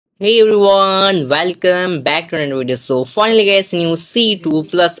Hey everyone, welcome back to another video. So finally guys, new C2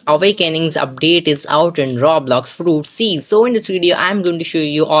 plus Awakenings update is out in Roblox Fruit Seas. So in this video, I'm going to show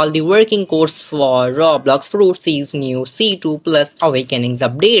you all the working codes for Roblox Fruit Seas new C2 plus Awakenings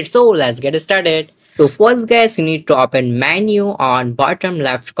update. So let's get started. So first guys, you need to open menu on bottom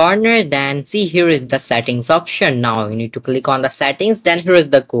left corner. Then see, here is the settings option. Now you need to click on the settings. Then here is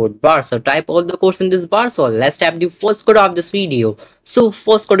the code bar. So type all the codes in this bar. So let's type the first code of this video. So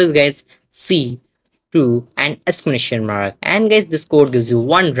first code is guys C2 and exclamation mark, and guys this code gives you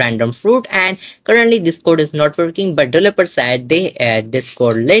one random fruit, and currently this code is not working, but developer said they add this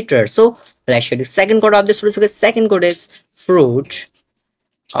code later. So let's show you the second code of this fruit. So the second code is fruit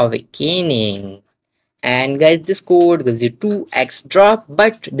awakening, and guys this code gives you 2x drop,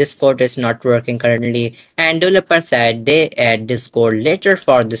 but this code is not working currently, and developer said they add this code later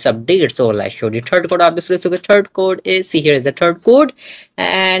for this update. So let's show the third code of this. So the third code is, see, here is the third code,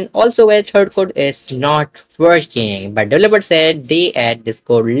 and also guys third code is not working, but developer said they add this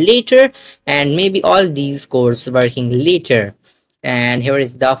code later, and maybe all these codes working later. And here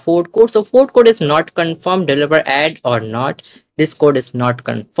is the fourth code. So fourth code is not confirmed, developer add or not, this code is not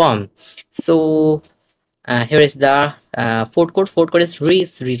confirmed. So here is the fourth code. Fourth code is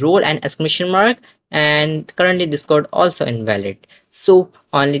reroll and exclamation mark, and currently this code also invalid. So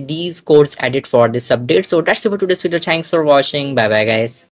only these codes added for this update. So that's it for today's video. Thanks for watching. Bye bye guys.